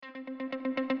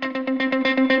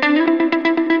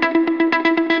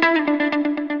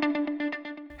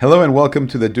Hello and welcome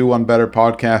to the Do One Better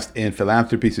podcast in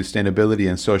philanthropy, sustainability,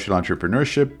 and social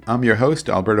entrepreneurship. I'm your host,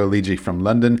 Alberto Ligi from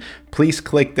London. Please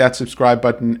click that subscribe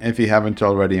button if you haven't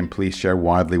already, and please share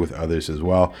widely with others as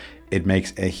well. It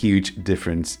makes a huge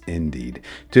difference indeed.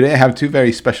 Today I have two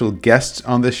very special guests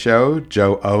on the show,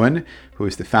 Joe Owen, who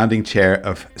is the founding chair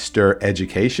of STiR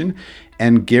Education,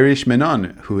 and Girish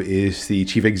Menon, who is the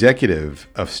chief executive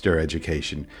of STiR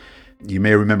Education. You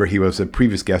may remember he was a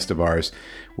previous guest of ours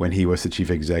when he was the chief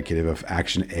executive of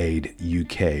Action Aid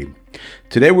UK.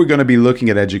 Today we're going to be looking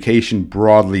at education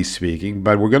broadly speaking,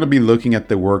 but we're going to be looking at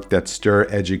the work that STiR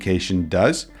Education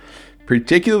does,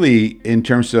 particularly in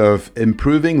terms of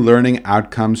improving learning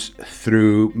outcomes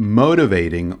through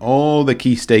motivating all the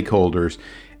key stakeholders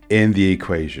in the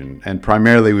equation. And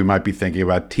primarily we might be thinking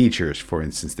about teachers, for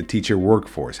instance, the teacher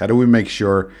workforce. How do we make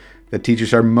sure that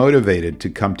teachers are motivated to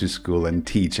come to school and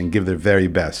teach and give their very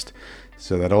best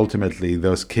so that ultimately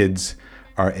those kids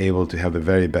are able to have the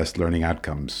very best learning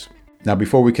outcomes? Now,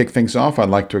 before we kick things off, I'd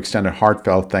like to extend a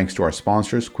heartfelt thanks to our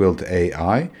sponsors, Quilt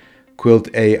AI.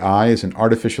 Quilt AI is an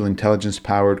artificial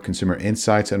intelligence-powered consumer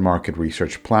insights and market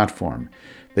research platform.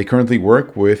 They currently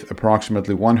work with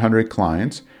approximately 100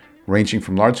 clients, ranging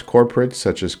from large corporates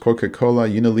such as Coca-Cola,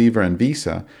 Unilever, and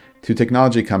Visa, to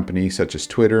technology companies such as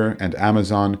Twitter and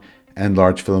Amazon, and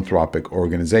large philanthropic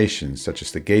organizations such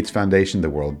as the Gates Foundation, the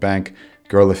World Bank,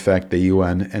 Girl Effect, the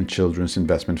UN, and Children's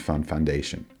Investment Fund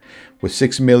Foundation. With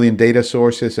 6 million data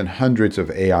sources and hundreds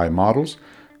of AI models,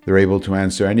 they're able to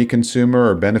answer any consumer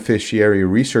or beneficiary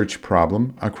research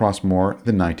problem across more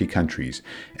than 90 countries.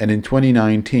 And in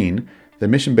 2019, the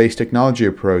mission-based technology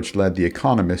approach led The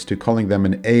Economist to calling them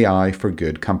an AI for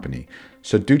good company.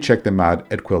 So do check them out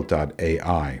at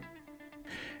quilt.ai.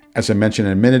 As I mentioned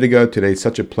a minute ago, today it's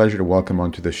such a pleasure to welcome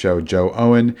onto the show Joe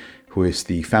Owen, who is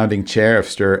the founding chair of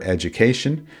STiR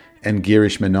Education, and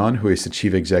Girish Menon, who is the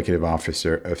chief executive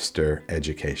officer of STiR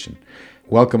Education.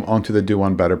 Welcome onto the Do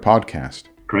One Better podcast.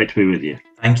 Great to be with you.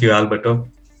 Thank you, Alberto.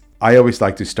 I always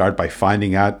like to start by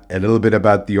finding out a little bit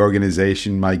about the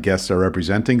organization my guests are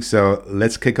representing. So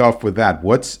let's kick off with that.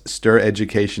 What's STiR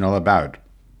Education all about?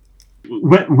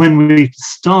 When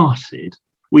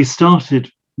we started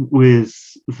with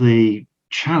the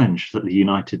challenge that the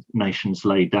United Nations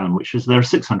laid down, which is there are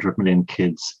 600 million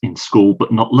kids in school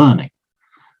but not learning.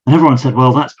 And everyone said,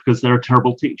 well, that's because there are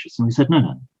terrible teachers. And we said,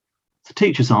 no. The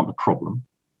teachers aren't the problem.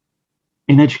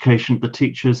 In education, the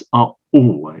teachers are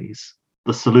always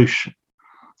the solution.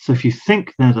 So if you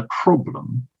think they're the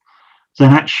problem,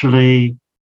 then actually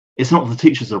it's not the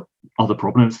teachers are the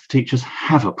problem, it's the teachers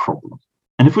have a problem.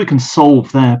 And if we can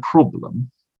solve their problem,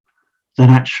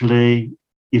 then actually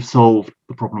you've solved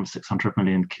the problem of 600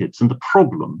 million kids. And the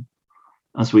problem,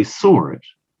 as we saw it,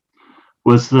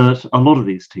 was that a lot of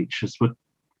these teachers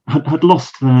had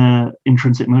lost their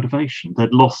intrinsic motivation.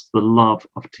 They'd lost the love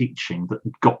of teaching that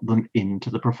got them into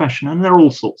the profession. And there are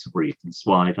all sorts of reasons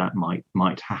why that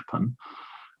might happen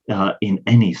in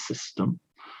any system.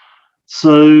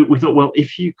 So we thought, well,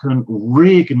 if you can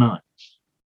reignite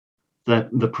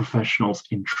the professional's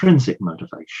intrinsic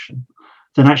motivation,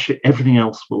 then actually everything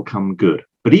else will come good.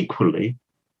 But equally,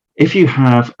 if you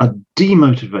have a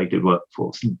demotivated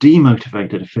workforce,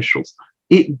 demotivated officials,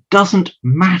 it doesn't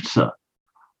matter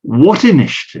what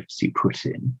initiatives you put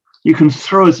in. You can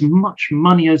throw as much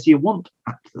money as you want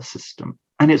at the system,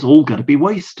 and it's all going to be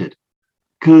wasted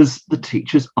because the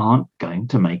teachers aren't going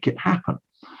to make it happen.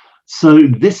 So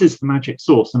this is the magic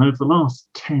sauce. And over the last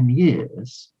 10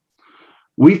 years,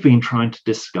 we've been trying to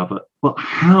discover, well,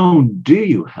 how do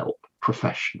you help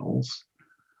professionals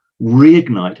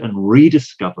reignite and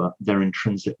rediscover their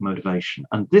intrinsic motivation?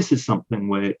 And this is something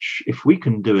which, if we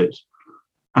can do it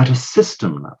at a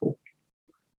system level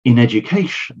in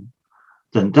education,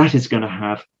 then that is going to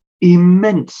have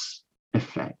immense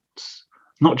effects,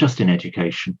 not just in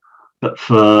education, but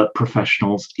for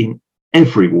professionals in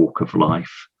every walk of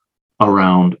life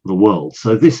around the world.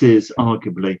 So this is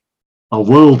arguably a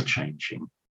world-changing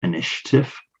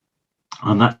initiative.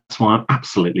 And that's why I'm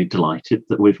absolutely delighted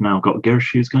that we've now got Girish,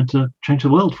 who's going to change the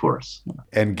world for us.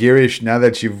 And Girish, now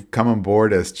that you've come on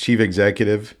board as chief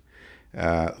executive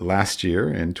last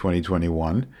year in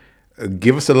 2021,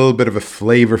 give us a little bit of a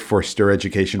flavor for STiR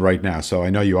Education right now. So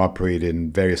I know you operate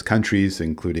in various countries,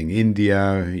 including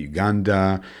India,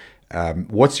 Uganda.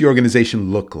 What's the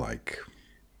organization look like?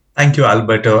 Thank you,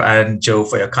 Alberto and Joe,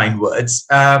 for your kind words.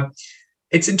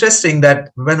 It's interesting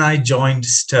that when I joined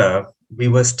STiR, we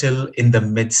were still in the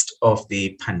midst of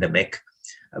the pandemic.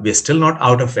 We're still not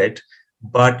out of it,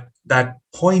 but that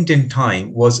point in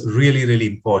time was really, really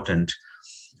important.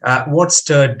 What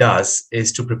STiR does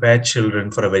is to prepare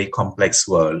children for a very complex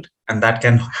world. And that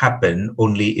can happen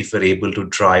only if we're able to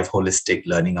drive holistic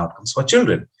learning outcomes for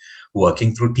children,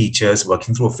 working through teachers,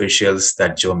 working through officials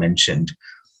that Joe mentioned.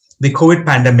 The COVID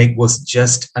pandemic was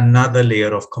just another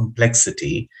layer of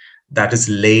complexity that is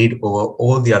laid over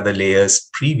all the other layers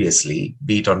previously,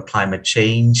 be it on climate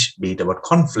change, be it about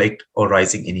conflict or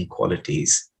rising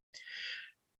inequalities.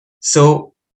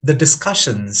 So the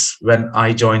discussions when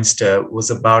I joined STiR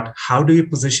was about how do we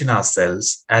position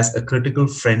ourselves as a critical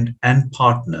friend and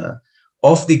partner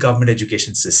of the government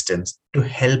education systems to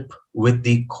help with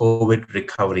the COVID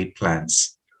recovery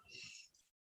plans.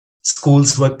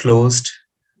 Schools were closed.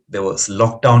 There was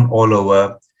lockdown all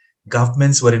over.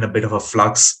 Governments were in a bit of a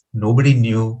flux. Nobody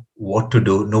knew what to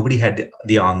do. Nobody had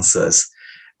the answers.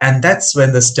 And that's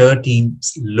when the STiR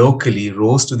teams locally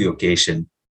rose to the occasion.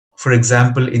 For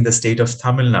example, in the state of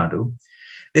Tamil Nadu,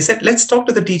 they said, let's talk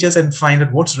to the teachers and find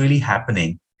out what's really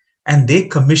happening. And they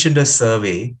commissioned a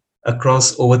survey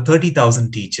across over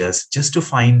 30,000 teachers just to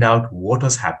find out what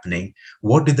was happening,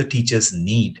 what did the teachers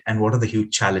need, and what are the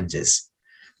huge challenges.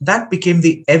 That became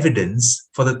the evidence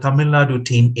for the Tamil Nadu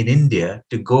team in India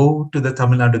to go to the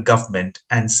Tamil Nadu government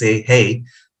and say, hey,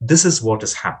 this is what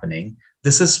is happening.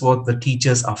 This is what the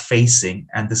teachers are facing,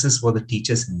 and this is what the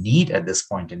teachers need at this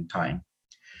point in time.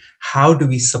 How do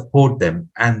we support them?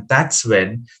 And that's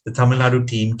when the Tamil Nadu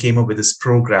team came up with this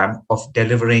program of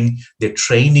delivering their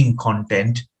training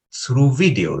content through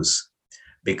videos.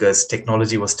 Because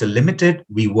technology was still limited,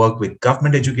 we work with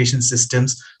government education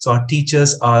systems. So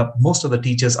most of the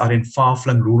teachers are in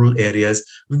far-flung rural areas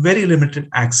with very limited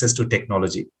access to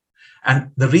technology. And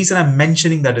the reason I'm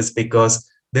mentioning that is because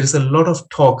there is a lot of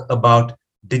talk about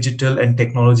digital and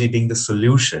technology being the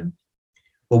solution.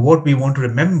 But what we want to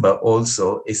remember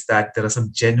also is that there are some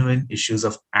genuine issues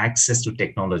of access to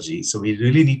technology. So we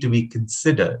really need to be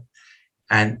considered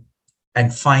and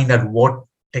find out what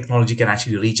technology can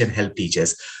actually reach and help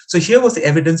teachers. So here was the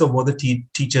evidence of what the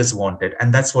teachers wanted.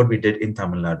 And that's what we did in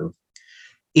Tamil Nadu.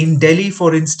 In Delhi,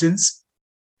 for instance,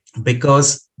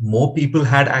 because more people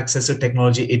had access to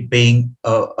technology, it being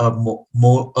a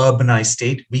more urbanized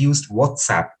state, we used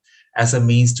WhatsApp as a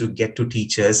means to get to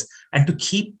teachers and to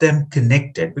keep them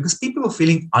connected, because people were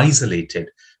feeling isolated.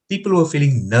 People were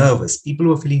feeling nervous. People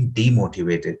were feeling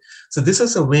demotivated. So this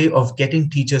was a way of getting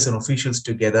teachers and officials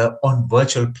together on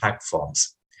virtual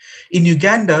platforms. In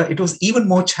Uganda, it was even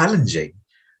more challenging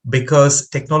because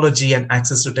technology and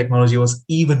access to technology was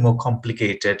even more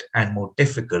complicated and more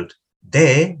difficult.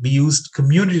 There, we used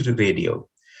community radio.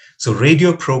 So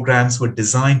radio programs were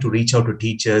designed to reach out to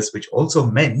teachers, which also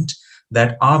meant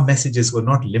that our messages were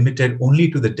not limited only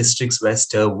to the districts where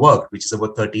STiR worked, which is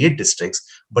about 38 districts,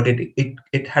 but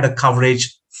it had a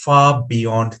coverage far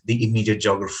beyond the immediate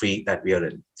geography that we are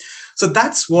in. So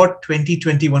that's what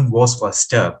 2021 was for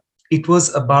STiR. It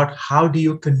was about how do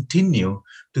you continue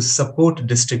to support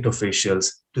district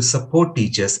officials, to support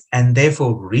teachers, and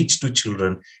therefore reach to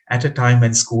children at a time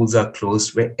when schools are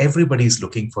closed, where everybody is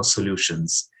looking for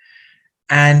solutions.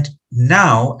 And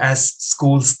now, as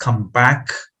schools come back,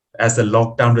 as the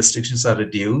lockdown restrictions are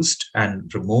reduced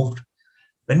and removed,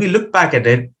 when we look back at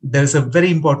it, there's a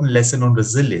very important lesson on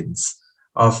resilience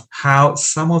of how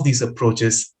some of these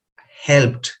approaches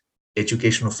helped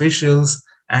education officials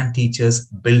and teachers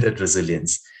build that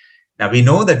resilience. Now, we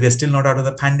know that we're still not out of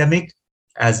the pandemic.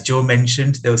 As Joe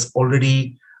mentioned, there was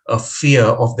already a fear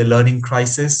of the learning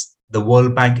crisis. The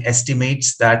World Bank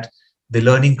estimates that the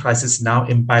learning crisis now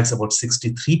impacts about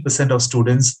 63% of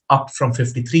students, up from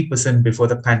 53% before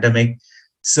the pandemic.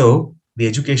 So the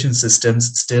education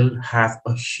systems still have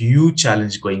a huge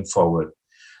challenge going forward.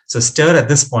 So STiR at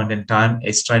this point in time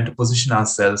is trying to position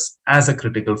ourselves as a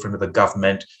critical friend of the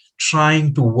government,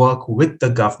 trying to work with the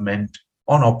government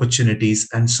on opportunities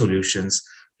and solutions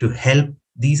to help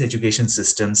these education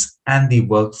systems and the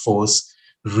workforce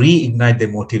reignite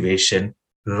their motivation,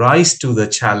 rise to the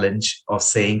challenge of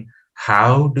saying,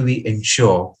 how do we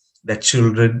ensure that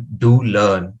children do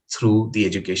learn through the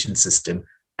education system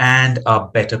and are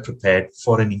better prepared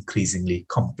for an increasingly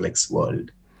complex world?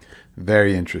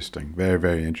 Very interesting. Very,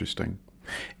 very interesting.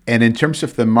 And in terms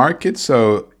of the market,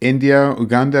 so India,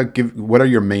 Uganda, what are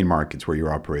your main markets where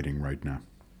you're operating right now?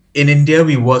 In India,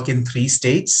 we work in 3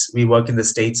 states. We work in the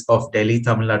states of Delhi,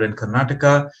 Tamil Nadu, and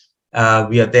Karnataka.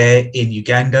 We are there in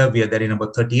Uganda. We are there in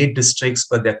about 38 districts,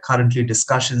 but there are currently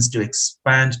discussions to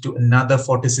expand to another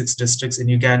 46 districts in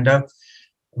Uganda.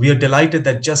 We are delighted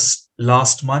that just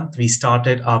last month, we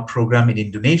started our program in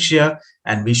Indonesia,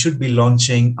 and we should be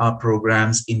launching our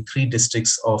programs in 3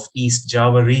 districts of East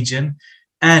Java region.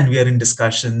 And we are in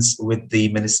discussions with the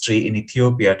ministry in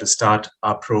Ethiopia to start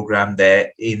our program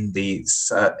there in the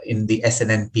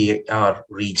SNNPR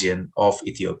region of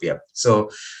Ethiopia.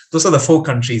 So those are the 4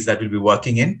 countries that we'll be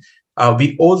working in.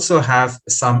 We also have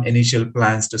some initial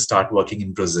plans to start working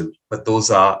in Brazil, but those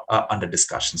are under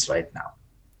discussions right now.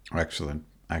 Excellent.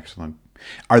 Excellent.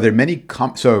 Are there many,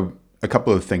 so a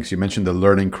couple of things. You mentioned the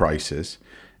learning crisis.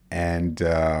 And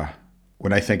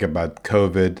when I think about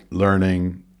COVID,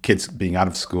 learning, kids being out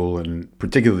of school, and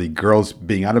particularly girls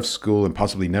being out of school and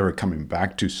possibly never coming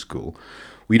back to school,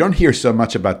 we don't hear so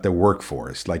much about the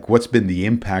workforce. Like, what's been the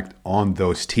impact on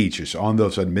those teachers, on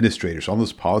those administrators, on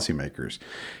those policymakers?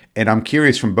 And I'm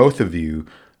curious from both of you,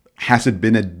 has it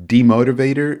been a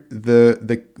demotivator,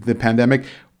 the pandemic?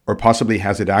 Or possibly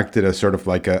has it acted as sort of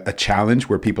like a challenge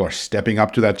where people are stepping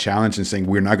up to that challenge and saying,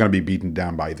 we're not going to be beaten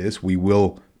down by this. We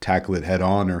will tackle it head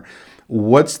on? Or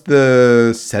what's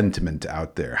the sentiment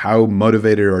out there? How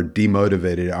motivated or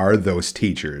demotivated are those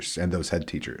teachers and those head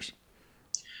teachers?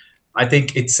 I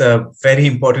think it's a very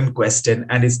important question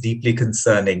and it's deeply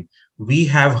concerning. We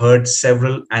have heard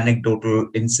several anecdotal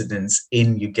incidents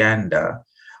in Uganda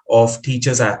of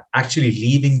teachers are actually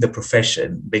leaving the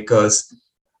profession because,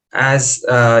 as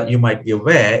you might be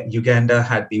aware, Uganda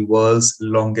had the world's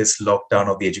longest lockdown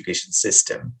of the education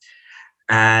system.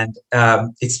 And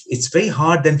it's very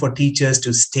hard then for teachers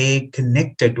to stay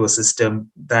connected to a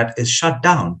system that is shut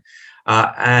down.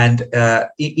 And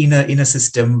in a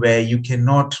system where you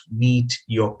cannot meet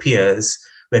your peers,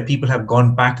 where people have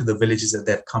gone back to the villages that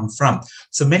they've come from.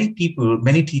 So many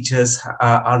teachers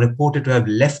are reported to have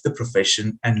left the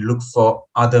profession and looked for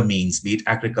other means, be it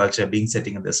agriculture,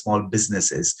 setting up their small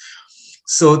businesses.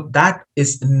 So that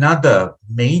is another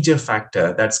major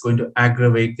factor that's going to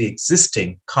aggravate the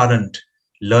existing current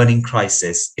learning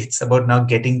crisis. It's about now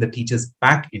getting the teachers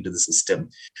back into the system.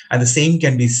 And the same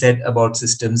can be said about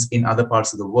systems in other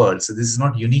parts of the world. So this is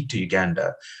not unique to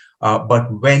Uganda.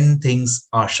 But when things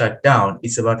are shut down,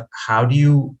 it's about how do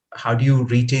you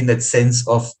retain that sense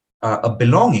of a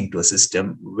belonging to a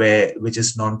system which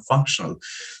is non-functional.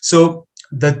 So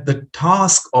the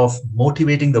task of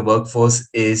motivating the workforce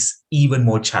is even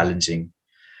more challenging.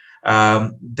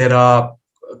 There are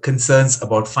concerns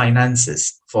about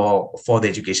finances for the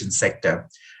education sector,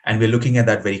 and we're looking at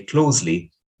that very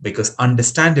closely because,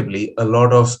 understandably, a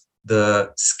lot of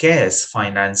the scarce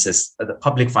finances, the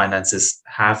public finances,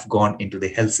 have gone into the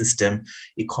health system.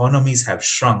 Economies have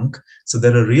shrunk. So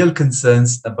there are real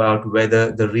concerns about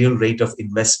whether the real rate of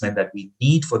investment that we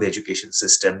need for the education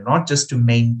system, not just to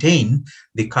maintain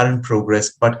the current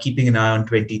progress, but keeping an eye on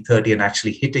 2030 and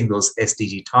actually hitting those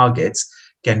SDG targets,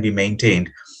 can be maintained.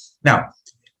 Now,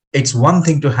 it's one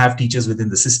thing to have teachers within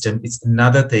the system. It's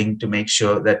another thing to make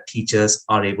sure that teachers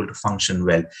are able to function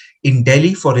well. In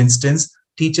Delhi, for instance,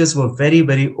 teachers were very,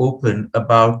 very open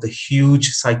about the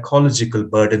huge psychological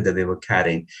burden that they were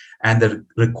carrying and the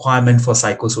requirement for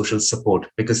psychosocial support,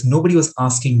 because nobody was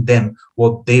asking them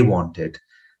what they wanted.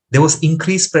 There was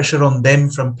increased pressure on them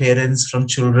from parents, from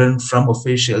children, from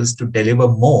officials to deliver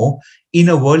more in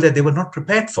a world that they were not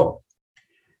prepared for.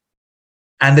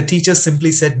 And the teachers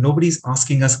simply said, nobody's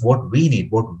asking us what we need.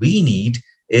 What we need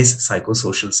is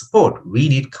psychosocial support. We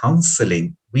need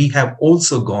counseling. We have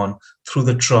also gone through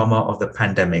the trauma of the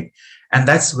pandemic. And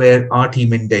that's where our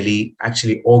team in Delhi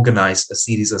actually organized a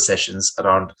series of sessions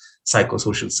around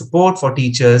psychosocial support for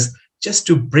teachers, just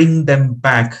to bring them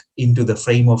back into the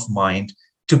frame of mind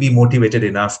to be motivated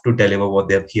enough to deliver what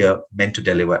they're here meant to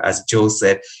deliver. As Joe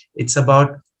said, it's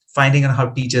about finding out how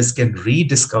teachers can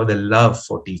rediscover the love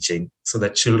for teaching so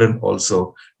that children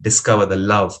also discover the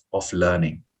love of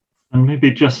learning. And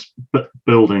maybe just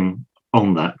building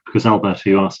on that, because Alberto,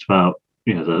 you asked about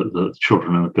the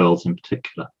children and the girls in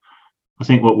particular. I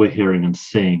think what we're hearing and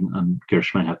seeing, and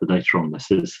Girish may have the data on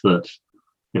this, is that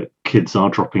kids are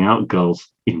dropping out,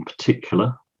 girls in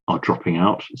particular are dropping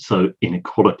out. So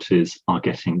inequalities are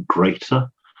getting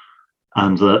greater.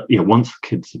 And once the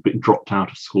kids have been dropped out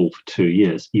of school for 2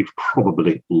 years, you've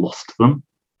probably lost them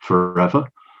forever.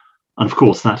 And of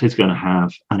course, that is going to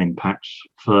have an impact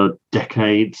for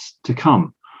decades to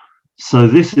come. So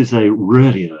this is a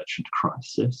really urgent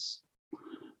crisis.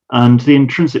 And the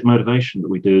intrinsic motivation that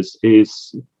we do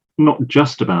is not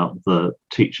just about the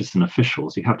teachers and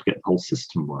officials. You have to get the whole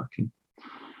system working.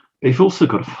 But you've also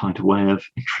got to find a way of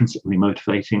intrinsically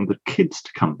motivating the kids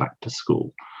to come back to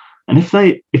school. And if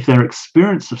their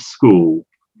experience of school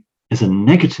is a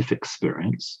negative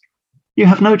experience, you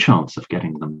have no chance of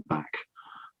getting them back.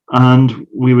 And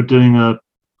we were doing a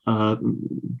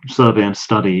survey and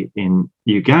study in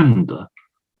Uganda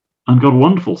and got a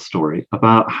wonderful story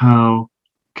about how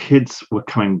kids were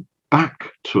coming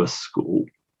back to a school.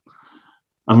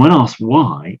 And when asked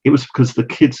why, it was because the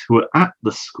kids who were at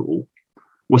the school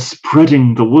were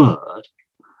spreading the word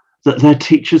that their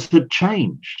teachers had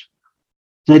changed.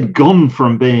 They'd gone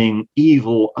from being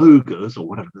evil ogres, or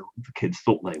whatever the kids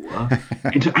thought they were,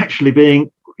 into actually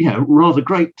being, rather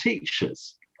great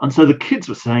teachers. And so the kids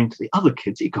were saying to the other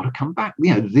kids, you've got to come back.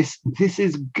 This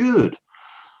is good.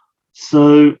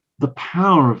 So the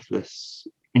power of this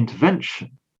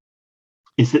intervention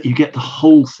is that you get the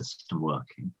whole system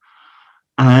working,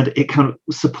 and it kind of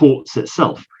supports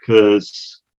itself,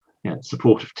 because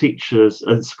supportive teachers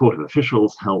and supportive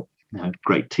officials help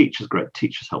great teachers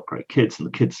help great kids, and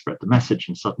the kids spread the message,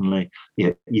 and suddenly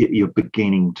you're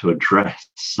beginning to address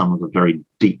some of the very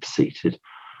deep-seated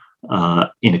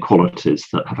inequalities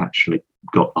that have actually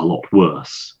got a lot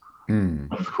worse over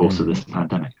the course of this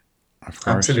pandemic.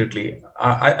 Absolutely.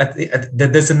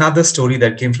 There's another story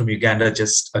that came from Uganda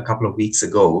just a couple of weeks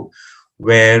ago,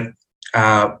 where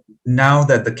now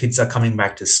that the kids are coming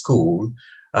back to school,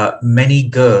 many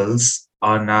girls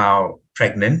are now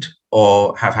pregnant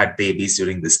or have had babies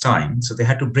during this time. So they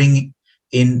had to bring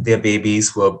in their babies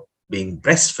who are being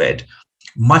breastfed,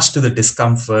 much to the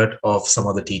discomfort of some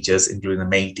of the teachers, including the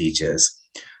male teachers.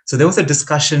 So there was a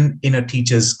discussion in a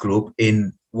teachers group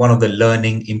in one of the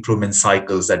learning improvement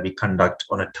cycles that we conduct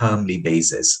on a termly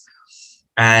basis.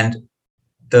 And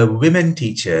the women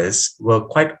teachers were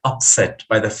quite upset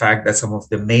by the fact that some of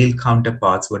the male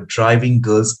counterparts were driving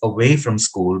girls away from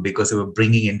school because they were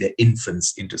bringing in their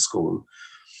infants into school.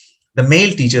 The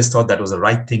male teachers thought that was the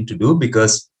right thing to do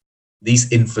because these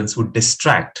infants would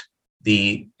distract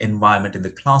the environment in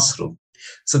the classroom.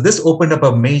 So this opened up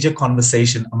a major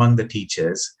conversation among the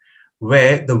teachers,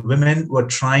 where the women were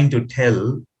trying to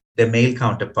tell their male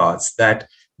counterparts that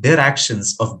their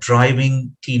actions of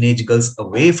driving teenage girls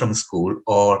away from school,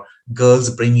 or girls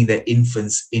bringing their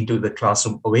infants into the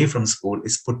classroom away from school,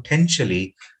 is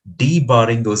potentially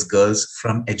debarring those girls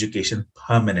from education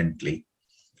permanently.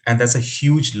 And that's a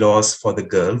huge loss for the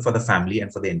girl, for the family,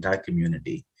 and for the entire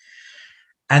community.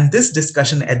 And this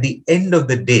discussion at the end of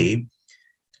the day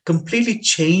completely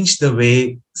changed the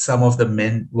way some of the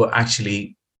men were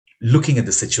actually looking at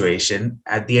the situation.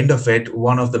 At the end of it,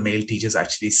 one of the male teachers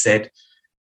actually said,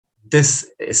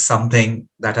 this is something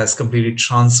that has completely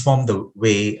transformed the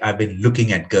way I've been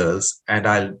looking at girls, and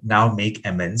I'll now make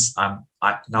amends.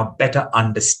 I now better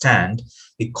understand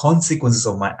the consequences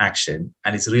of my action,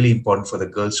 and it's really important for the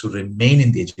girls to remain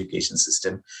in the education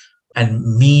system.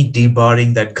 And me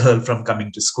debarring that girl from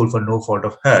coming to school for no fault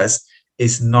of hers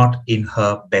is not in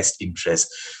her best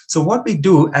interest. So what we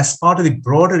do as part of the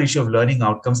broader issue of learning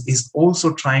outcomes is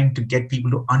also trying to get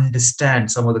people to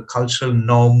understand some of the cultural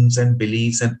norms and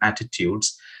beliefs and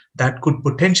attitudes that could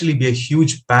potentially be a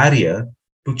huge barrier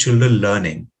to children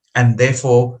learning, and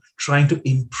therefore trying to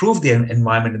improve the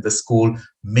environment in the school,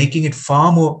 making it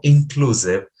far more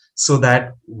inclusive, so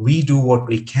that we do what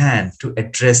we can to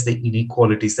address the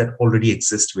inequalities that already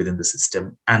exist within the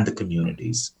system and the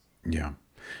communities. Yeah.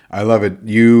 I love it.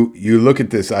 You look at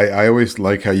this. I always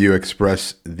like how you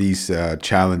express these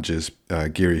challenges,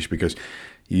 Girish, because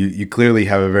you clearly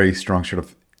have a very strong sort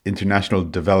of international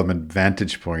development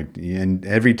vantage point. And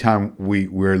every time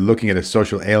we're looking at a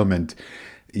social ailment,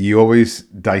 you always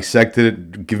dissect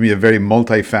it, give me a very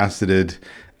multifaceted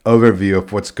overview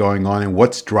of what's going on and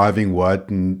what's driving what,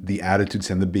 and the attitudes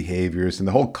and the behaviors and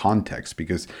the whole context,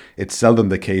 because it's seldom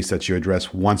the case that you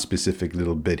address one specific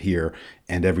little bit here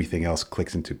and everything else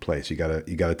clicks into place. You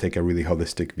gotta take a really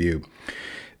holistic view.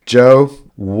 Joe,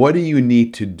 what do you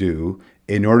need to do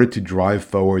in order to drive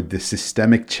forward the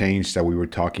systemic change that we were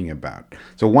talking about?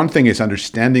 So one thing is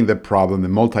understanding the problem, the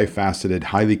multifaceted,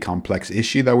 highly complex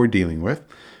issue that we're dealing with.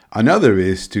 Another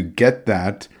is to get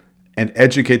that and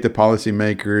educate the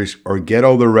policymakers or get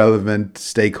all the relevant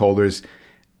stakeholders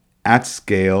at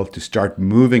scale to start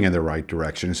moving in the right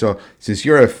direction. So since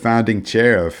you're a founding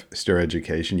chair of STiR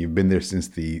Education, you've been there since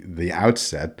the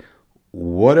outset,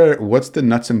 what's the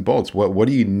nuts and bolts? What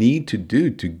do you need to do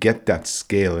to get that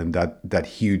scale and that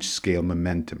huge scale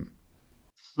momentum?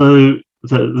 So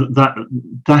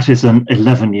that is an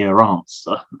 11-year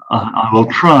answer. I will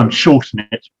try and shorten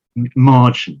it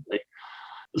marginally.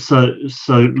 So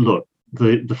look,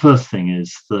 the first thing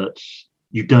is that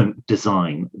you don't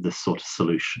design this sort of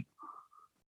solution,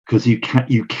 because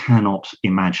you cannot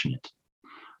imagine it.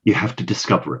 You have to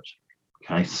discover it.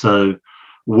 Okay, so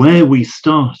where we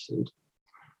started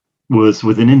was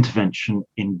with an intervention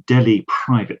in Delhi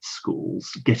private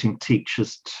schools, getting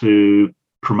teachers to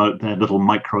promote their little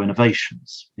micro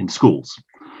innovations in schools.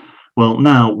 Well,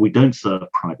 now we don't serve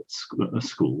private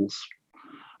schools.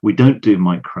 We don't do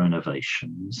micro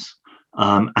innovations.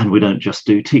 And we don't just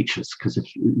do teachers, because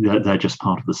they're just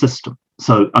part of the system.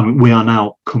 So we are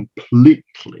now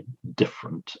completely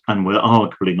different, and we're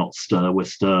arguably not STiR, we're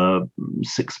STiR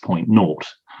 6.0,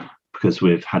 because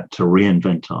we've had to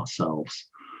reinvent ourselves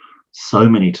so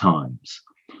many times.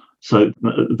 So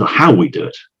the how we do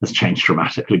it has changed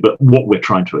dramatically, but what we're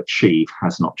trying to achieve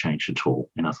has not changed at all.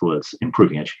 In other words,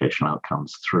 improving educational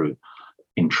outcomes through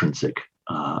intrinsic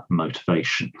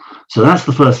motivation. So that's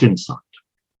the first insight,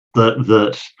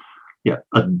 that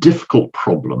a difficult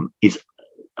problem is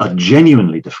a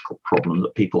genuinely difficult problem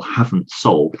that people haven't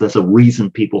solved. There's a reason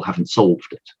people haven't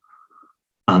solved it.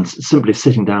 And simply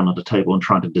sitting down at a table and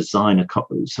trying to design a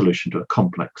solution to a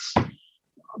complex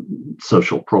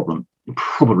social problem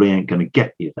probably ain't going to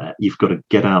get you there. You've got to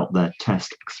get out there,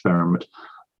 test, experiment,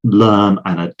 learn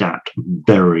and adapt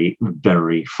very,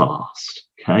 very fast.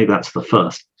 Okay, that's the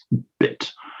first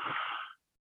bit.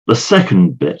 The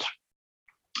second bit,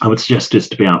 I would suggest, is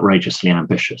to be outrageously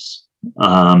ambitious,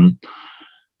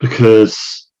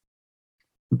 because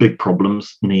big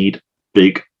problems need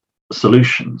big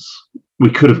solutions. We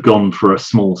could have gone for a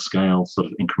small scale sort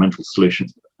of incremental solution,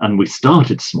 and we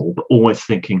started small, but always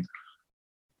thinking,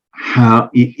 how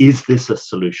is this a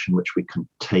solution which we can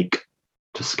take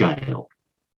to scale?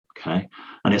 Okay,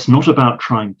 and it's not about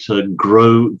trying to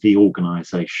grow the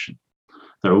organization.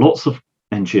 There are lots of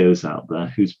NGOs out there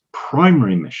whose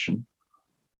primary mission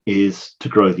is to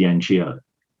grow the NGO.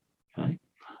 Okay,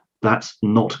 that's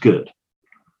not good.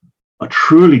 A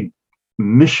truly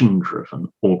mission-driven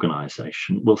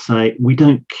organization will say, we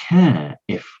don't care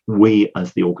if we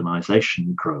as the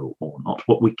organization grow or not.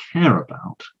 What we care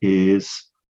about is,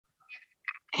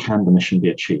 can the mission be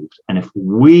achieved? And if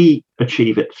we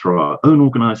achieve it through our own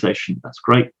organization, that's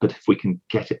great. But if we can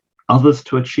get others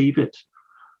to achieve it,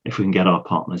 if we can get our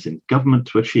partners in government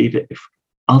to achieve it, if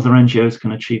other NGOs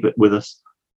can achieve it with us,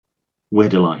 we're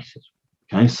delighted.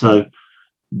 Okay, so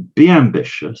be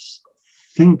ambitious,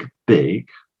 think big,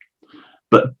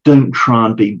 but don't try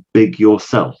and be big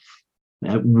yourself.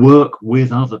 Work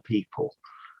with other people.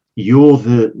 You're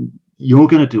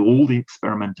going to do all the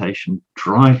experimentation,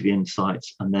 drive the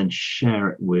insights, and then share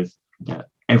it with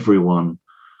everyone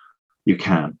you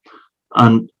can.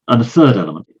 And a third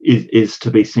element is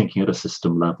to be thinking at a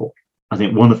system level. I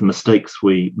think one of the mistakes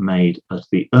we made at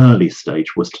the early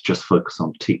stage was to just focus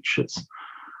on teachers,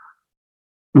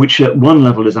 which at one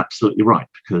level is absolutely right,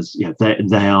 because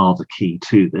they are the key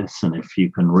to this. And if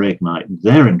you can reignite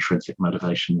their intrinsic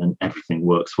motivation, then everything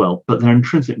works well. But their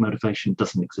intrinsic motivation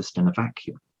doesn't exist in a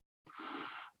vacuum.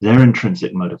 Their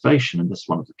intrinsic motivation, and this is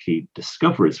one of the key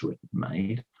discoveries we've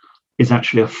made, is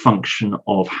actually a function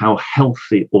of how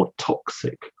healthy or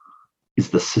toxic is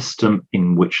the system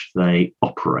in which they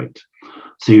operate.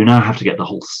 So you now have to get the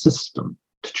whole system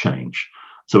to change.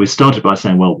 So we started by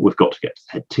saying, well, we've got to get to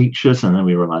the head teachers, and then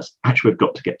we realized actually we've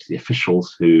got to get to the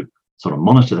officials who sort of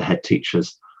monitor the head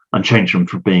teachers and change them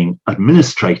from being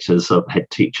administrators of head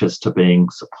teachers to being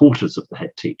supporters of the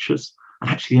head teachers. And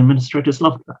actually the administrators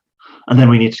loved that. And then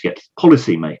we need to get to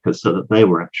policy makers so that they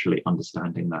were actually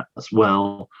understanding that as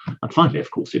well. And finally, of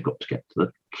course, you've got to get to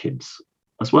the kids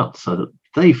as well, so that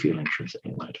they feel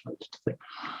intrinsically motivated to think.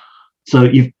 So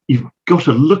you've got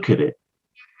to look at it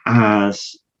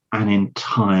as an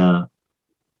entire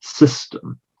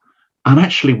system. And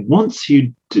actually, once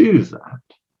you do that,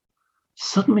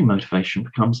 suddenly motivation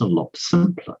becomes a lot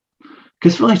simpler.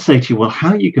 Because if I say to you, well, how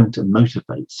are you going to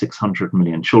motivate 600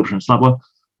 million children? It's like, well,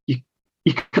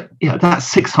 that's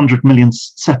 600 million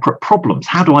separate problems.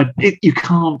 You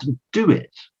can't do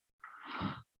it.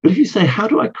 But if you say, how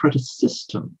do I create a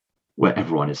system where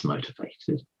everyone is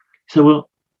motivated? So, well,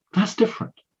 that's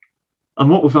different.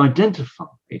 And what we've identified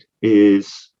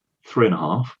is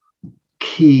 3.5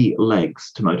 key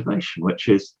legs to motivation, which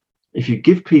is if you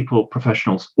give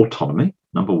professionals autonomy,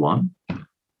 number one,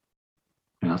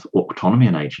 autonomy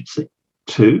and agency.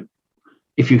 2,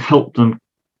 if you help them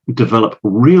develop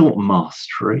real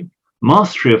mastery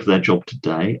of their job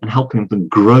today and helping them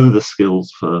grow the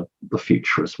skills for the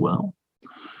future as well.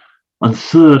 And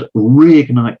 3rd,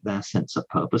 reignite their sense of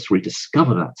purpose,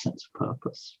 rediscover that sense of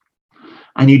purpose.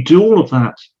 And you do all of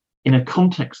that in a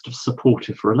context of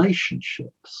supportive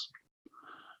relationships.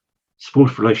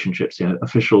 Supportive relationships,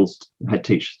 officials, head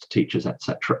teachers,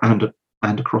 etc.,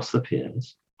 and across the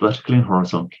peers, vertically and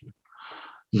horizontally.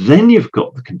 Then you've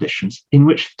got the conditions in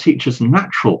which the teacher's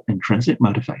natural intrinsic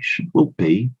motivation will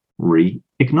be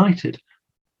reignited.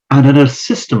 And at a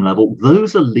system level,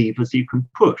 those are levers you can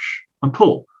push and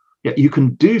pull. You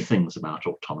can do things about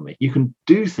autonomy. You can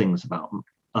do things about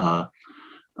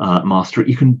mastery.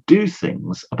 You can do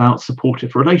things about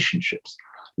supportive relationships.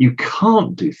 You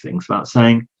can't do things about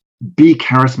saying, be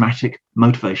charismatic,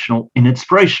 motivational, and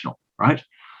inspirational, right?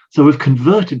 So we've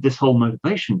converted this whole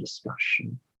motivation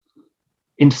discussion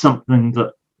into something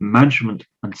that management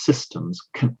and systems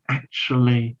can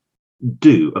actually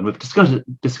do. And we've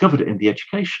discovered it in the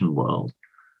education world.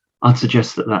 I'd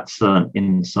suggest that that's an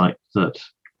insight that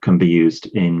can be used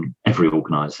in every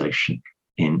organization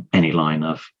in any line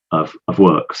of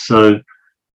work. So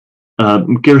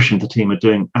Girish and the team are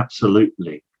doing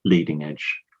absolutely leading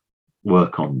edge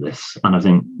work on this, and I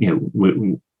think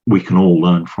we can all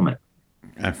learn from it.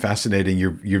 And fascinating.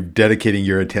 You're dedicating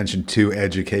your attention to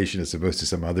education as opposed to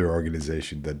some other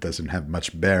organization that doesn't have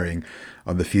much bearing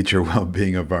on the future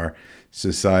well-being of our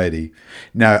society.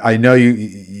 Now, I know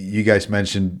you guys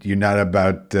mentioned you're not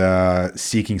about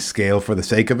seeking scale for the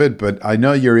sake of it, but I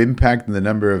know your impact and the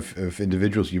number of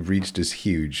individuals you've reached is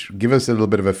huge. Give us a little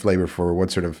bit of a flavor for what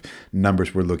sort of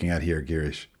numbers we're looking at here,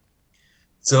 Girish.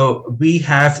 So we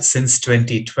have, since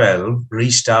 2012,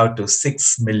 reached out to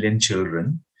 6 million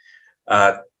children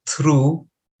through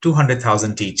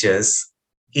 200,000 teachers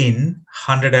in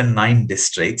 109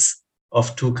 districts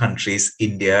of 2 countries,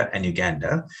 India and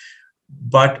Uganda.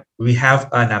 But we have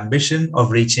an ambition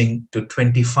of reaching to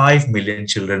 25 million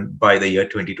children by the year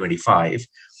 2025,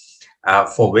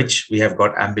 for which we have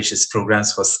got ambitious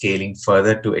programs for scaling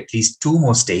further to at least 2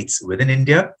 more states within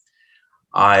India.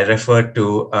 I referred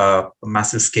to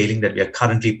massive scaling that we are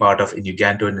currently part of in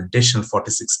Uganda in additional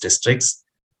 46 districts,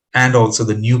 and also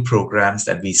the new programs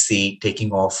that we see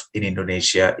taking off in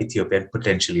Indonesia, Ethiopia, and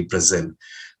potentially Brazil.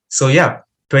 So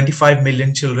 25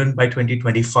 million children by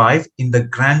 2025, in the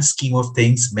grand scheme of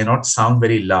things, may not sound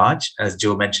very large. As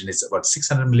Joe mentioned, it's about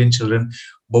 600 million children,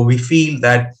 but we feel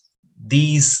that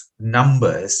these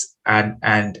numbers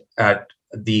and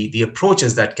the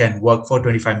approaches that can work for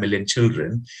 25 million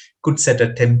children could set a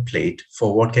template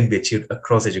for what can be achieved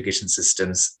across education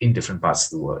systems in different parts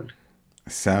of the world.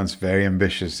 Sounds very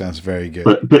ambitious. Sounds very good.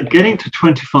 But getting to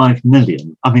 25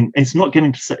 million, I mean, it's not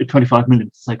getting to 25 million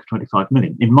for the sake of 25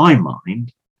 million. In my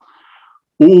mind,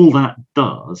 all that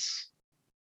does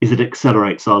is it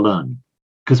accelerates our learning.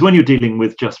 Because when you're dealing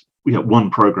with just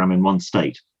one program in one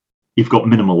state, you've got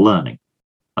minimal learning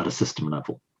at a system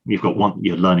level.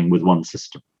 You're learning with one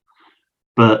system.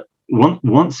 But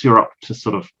once you're up to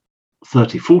sort of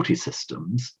 30, 40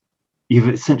 systems, you've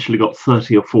essentially got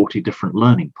 30 or 40 different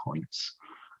learning points.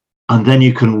 And then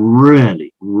you can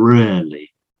really,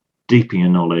 really deepen your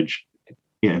knowledge,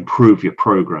 improve your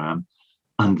program.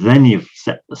 And then you've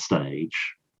set the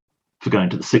stage for going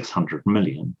to the 600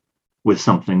 million with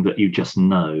something that you just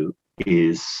know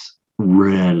is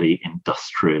really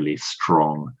industrially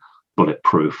strong,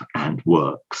 bulletproof, and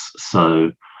works.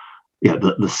 So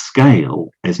the scale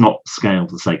is not scale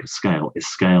for the sake of scale, it's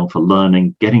scale for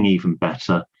learning, getting even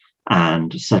better,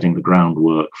 and setting the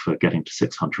groundwork for getting to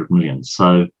 600 million.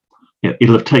 So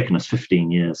it'll have taken us 15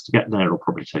 years to get there. It'll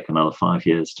probably take another 5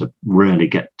 years to really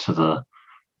get to the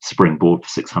springboard for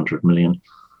 600 million.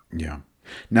 Yeah.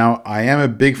 Now, I am a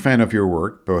big fan of your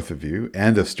work, both of you,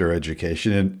 and of STiR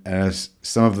Education. And as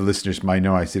some of the listeners might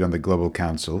know, I sit on the Global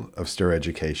Council of STiR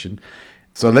Education.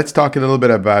 So let's talk a little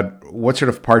bit about what sort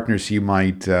of partners you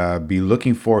might be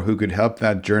looking for who could help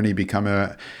that journey become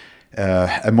a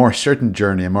more certain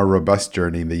journey, a more robust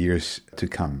journey in the years to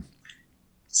come.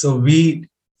 So we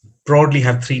broadly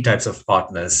have 3 types of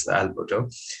partners, Alberto.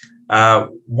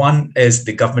 One is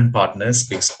the government partners,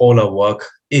 because all our work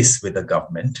is with the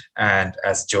government. And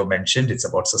as Joe mentioned, it's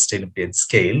about sustainability and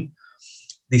scale.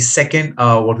 The second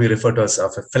are what we refer to as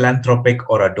philanthropic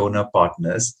or our donor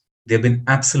partners. They've been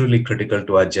absolutely critical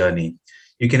to our journey.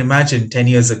 You can imagine 10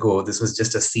 years ago, this was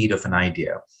just a seed of an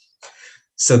idea.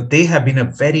 So they have been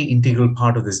a very integral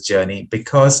part of this journey,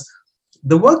 because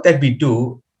the work that we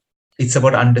do, it's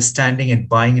about understanding and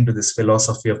buying into this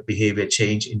philosophy of behavior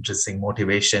change, intrinsic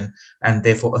motivation, and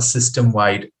therefore a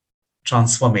system-wide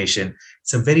transformation.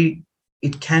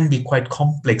 It can be quite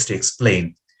complex to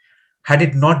explain. Had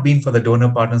it not been for the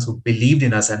donor partners who believed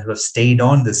in us and who have stayed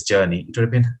on this journey, it would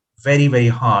have been very, very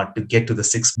hard to get to the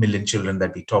 6 million children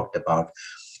that we talked about.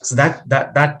 So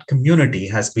that community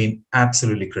has been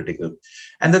absolutely critical.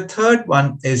 And the third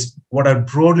one is what I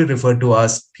broadly refer to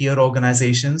as peer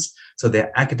organizations. So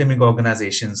they're academic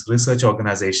organizations, research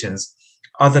organizations,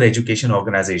 other education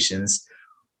organizations,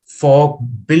 for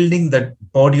building that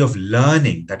body of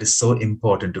learning that is so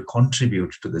important to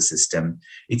contribute to the system.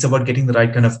 It's about getting the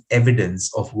right kind of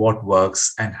evidence of what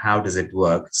works and how does it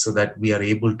work, so that we are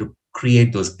able to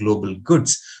create those global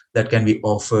goods that can be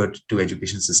offered to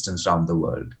education systems around the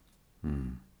world.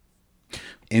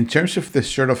 In terms of the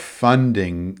sort of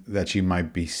funding that you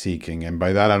might be seeking, and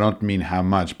by that I don't mean how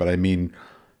much, but I mean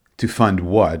to fund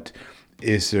what,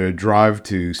 Is there a drive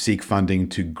to seek funding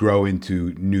to grow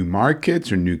into new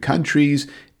markets or new countries?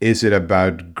 Is it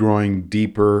about growing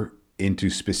deeper into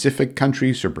specific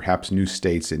countries or perhaps new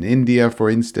states in India, for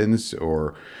instance,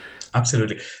 or?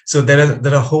 Absolutely. So there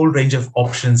are a whole range of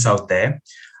options out there.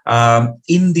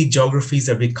 In the geographies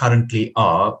that we currently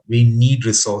are, we need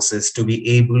resources to be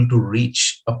able to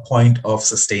reach a point of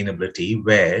sustainability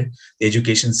where the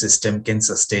education system can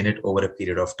sustain it over a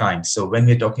period of time. So when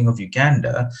we're talking of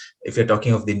Uganda, if we're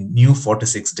talking of the new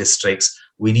 46 districts,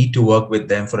 we need to work with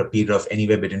them for a period of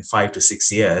anywhere between 5 to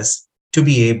 6 years to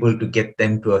be able to get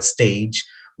them to a stage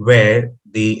where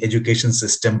the education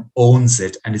system owns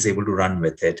it and is able to run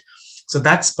with it. So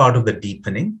that's part of the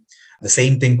deepening. The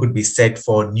same thing could be said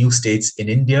for new states in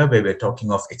India, where we're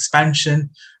talking of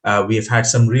expansion. We have had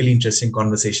some really interesting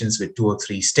conversations with 2 or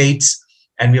 3 states,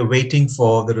 and we're waiting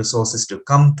for the resources to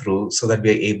come through so that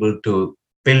we're able to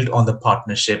build on the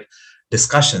partnership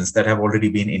discussions that have already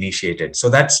been initiated. So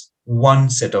that's one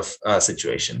set of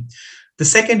situation. The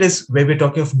second is where we're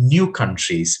talking of new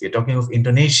countries. We're talking of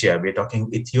Indonesia, we're talking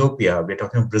of Ethiopia, we're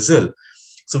talking of Brazil.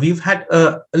 So we've had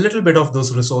a little bit of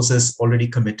those resources already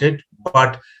committed,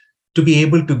 but to be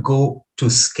able to go to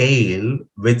scale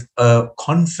with a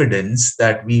confidence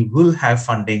that we will have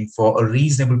funding for a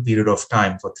reasonable period of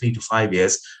time, for 3 to 5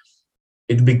 years,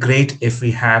 it'd be great if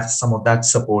we have some of that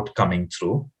support coming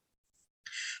through.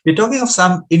 We're talking of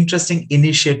some interesting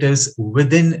initiatives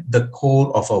within the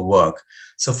core of our work.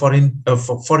 So for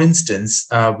instance,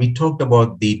 we talked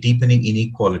about the deepening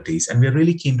inequalities, and we're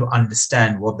really keen to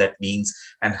understand what that means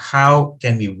and how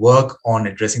can we work on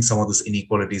addressing some of those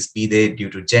inequalities, be they due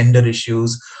to gender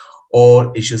issues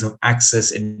or issues of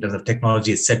access in terms of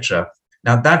technology, etc.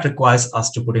 Now that requires us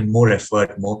to put in more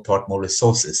effort, more thought, more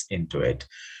resources into it.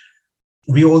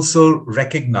 We also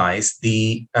recognize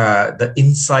the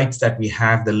insights that we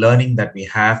have, the learning that we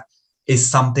have is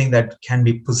something that can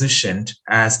be positioned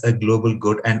as a global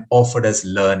good and offered as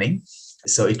learning.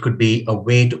 So it could be a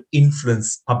way to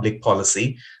influence public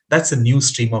policy. That's a new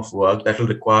stream of work that will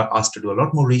require us to do a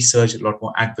lot more research, a lot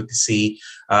more advocacy,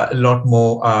 a lot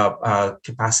more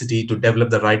capacity to develop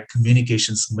the right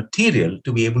communications material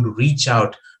to be able to reach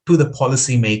out to the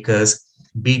policymakers,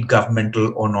 be it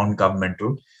governmental or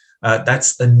non-governmental.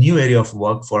 That's a new area of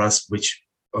work for us,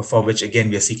 for which, again,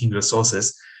 we are seeking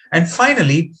resources. And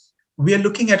finally, we are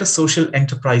looking at a social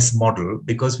enterprise model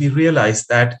because we realize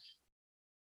that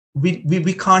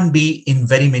we can't be in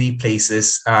very many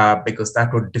places because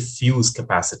that would diffuse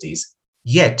capacities.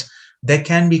 Yet, there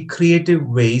can be creative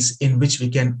ways in which we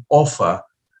can offer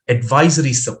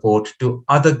advisory support to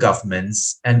other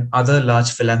governments and other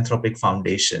large philanthropic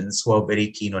foundations who are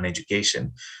very keen on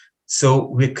education. So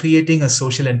we're creating a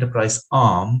social enterprise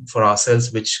arm for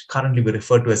ourselves, which currently we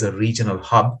refer to as a regional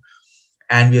hub.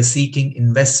 And we are seeking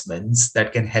investments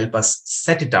that can help us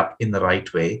set it up in the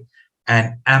right way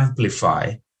and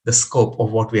amplify the scope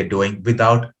of what we are doing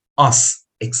without us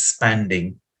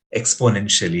expanding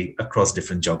exponentially across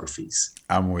different geographies.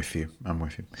 I'm with you.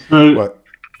 So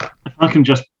if I can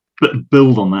just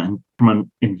build on that, and from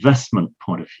an investment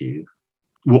point of view,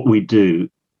 what we do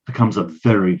becomes a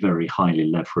very, very highly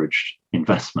leveraged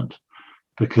investment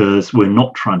because we're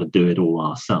not trying to do it all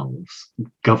ourselves.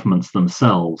 Governments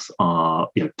themselves are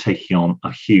taking on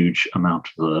a huge amount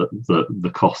of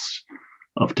the cost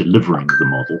of delivering the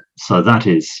model. So that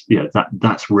is,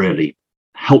 that's really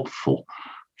helpful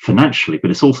financially, but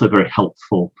it's also very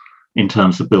helpful in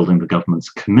terms of building the government's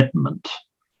commitment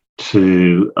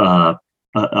to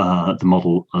the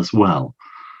model as well.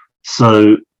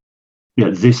 So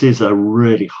this is a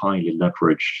really highly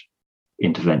leveraged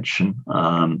intervention.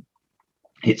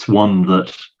 It's one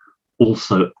that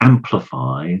also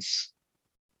amplifies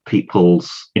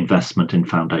people's investment in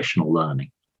foundational learning.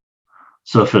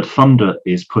 So if a funder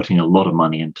is putting a lot of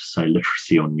money into, say,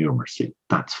 literacy or numeracy,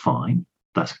 that's fine,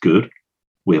 that's good.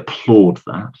 We applaud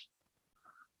that.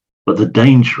 But the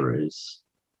danger is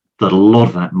that a lot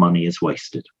of that money is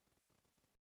wasted.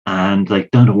 And they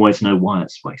don't always know why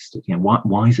it's wasted.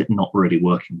 Why is it not really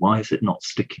working? Why is it not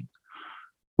sticking?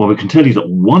 Well, we can tell you that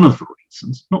one of the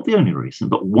reasons, not the only reason,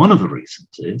 but one of the reasons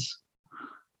is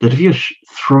that if you're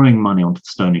throwing money onto the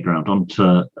stony ground,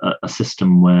 onto a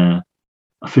system where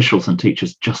officials and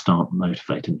teachers just aren't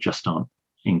motivated, just aren't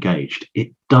engaged,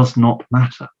 it does not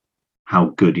matter how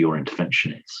good your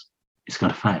intervention is. It's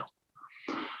going to fail.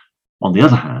 On the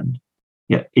other hand,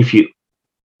 if you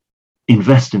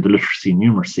invest in the literacy and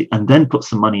numeracy and then put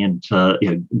some money into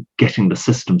getting the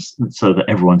systems so that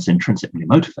everyone's intrinsically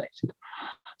motivated,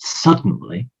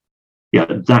 suddenly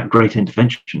that great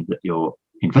intervention that you're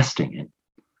investing in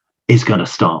is going to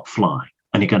start flying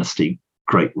and you're going to see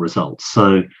great results.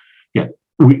 So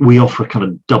we offer a kind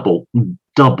of double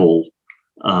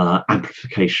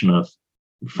amplification of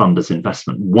funders'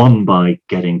 investment. One, by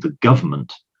getting the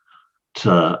government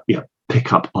to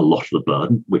pick up a lot of the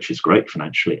burden, which is great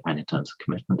financially and in terms of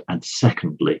commitment. And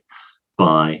secondly,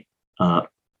 by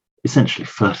essentially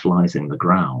fertilizing the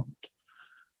ground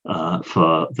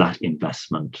for that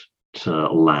investment to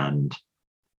land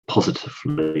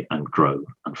positively and grow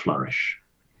and flourish.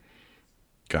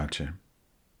 Gotcha.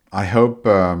 I hope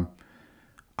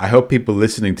people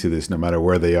listening to this, no matter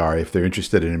where they are, if they're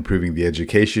interested in improving the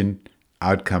education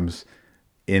outcomes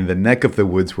in the neck of the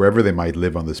woods, wherever they might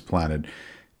live on this planet,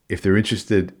 if they're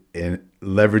interested in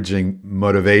leveraging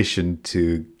motivation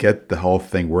to get the whole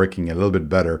thing working a little bit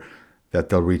better, that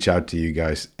they'll reach out to you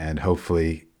guys and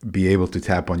hopefully be able to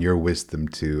tap on your wisdom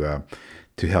to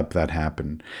help that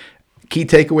happen. Key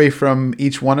takeaway from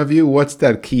each one of you. What's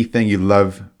that key thing you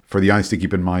love for the audience to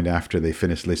keep in mind after they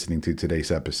finish listening to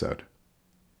today's episode?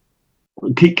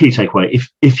 Key takeaway: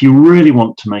 if you really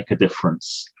want to make a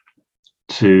difference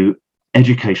to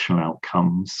educational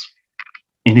outcomes,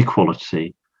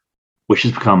 inequality, which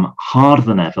has become harder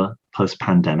than ever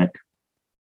post-pandemic,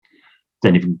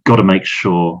 then you've got to make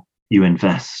sure you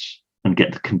invest and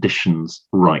get the conditions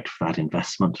right for that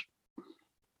investment.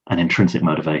 And intrinsic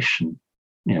motivation,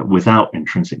 without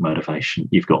intrinsic motivation,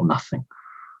 you've got nothing.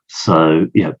 So,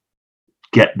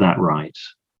 get that right,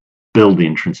 build the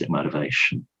intrinsic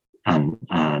motivation,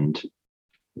 and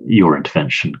your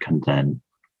intervention can then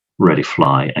really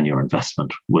fly and your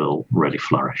investment will really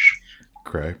flourish.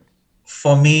 Great.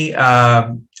 For me,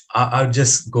 I'll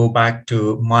just go back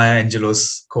to Maya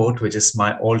Angelou's quote, which is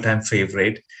my all-time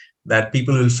favorite, that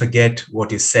people will forget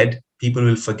what you said, people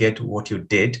will forget what you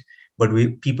did, but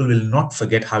people will not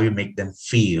forget how you make them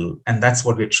feel. And that's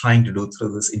what we're trying to do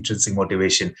through this intrinsic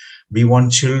motivation. We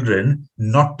want children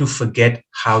not to forget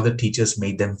how the teachers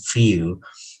made them feel.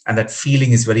 And that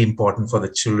feeling is very important for the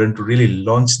children to really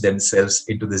launch themselves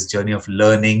into this journey of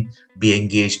learning, be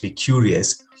engaged, be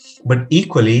curious. But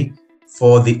equally,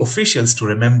 for the officials to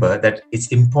remember that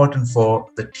it's important for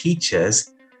the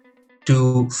teachers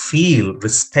to feel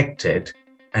respected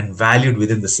and valued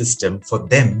within the system, for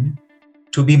them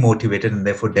to be motivated and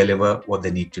therefore deliver what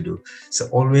they need to do. So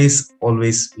always,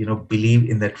 believe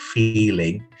in that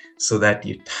feeling so that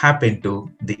you tap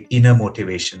into the inner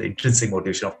motivation, the intrinsic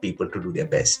motivation of people to do their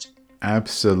best.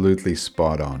 Absolutely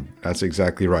spot on. That's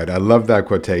exactly right. I love that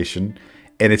quotation.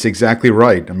 And it's exactly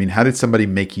right. I mean, how did somebody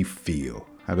make you feel?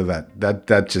 How did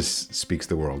that just speaks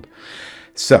the world.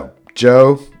 So,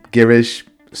 Joe, Girish,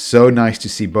 so nice to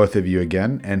see both of you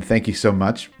again. And thank you so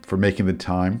much for making the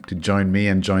time to join me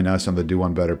and join us on the Do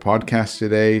One Better podcast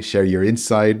today. Share your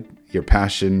insight, your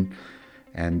passion,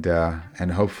 and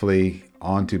hopefully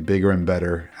on to bigger and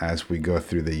better as we go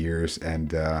through the years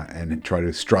and try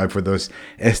to strive for those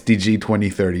SDG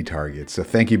 2030 targets. So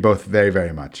thank you both very,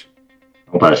 very much.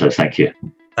 My pleasure. Thank you.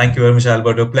 Thank you very much,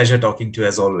 Alberto. Pleasure talking to you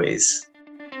as always.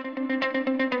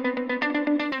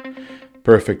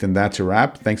 Perfect. And that's a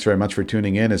wrap. Thanks very much for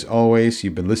tuning in. As always,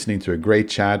 you've been listening to a great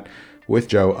chat with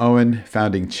Joe Owen,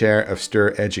 founding chair of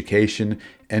STiR Education,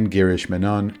 and Girish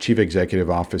Menon, Chief Executive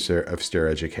Officer of STiR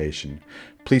Education.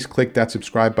 Please click that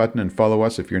subscribe button and follow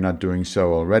us if you're not doing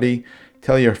so already.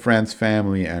 Tell your friends,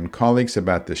 family, and colleagues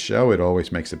about the show. It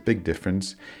always makes a big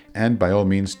difference. And by all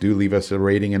means, do leave us a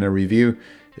rating and a review.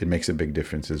 It makes a big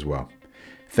difference as well.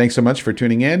 Thanks so much for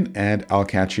tuning in, and I'll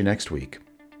catch you next week.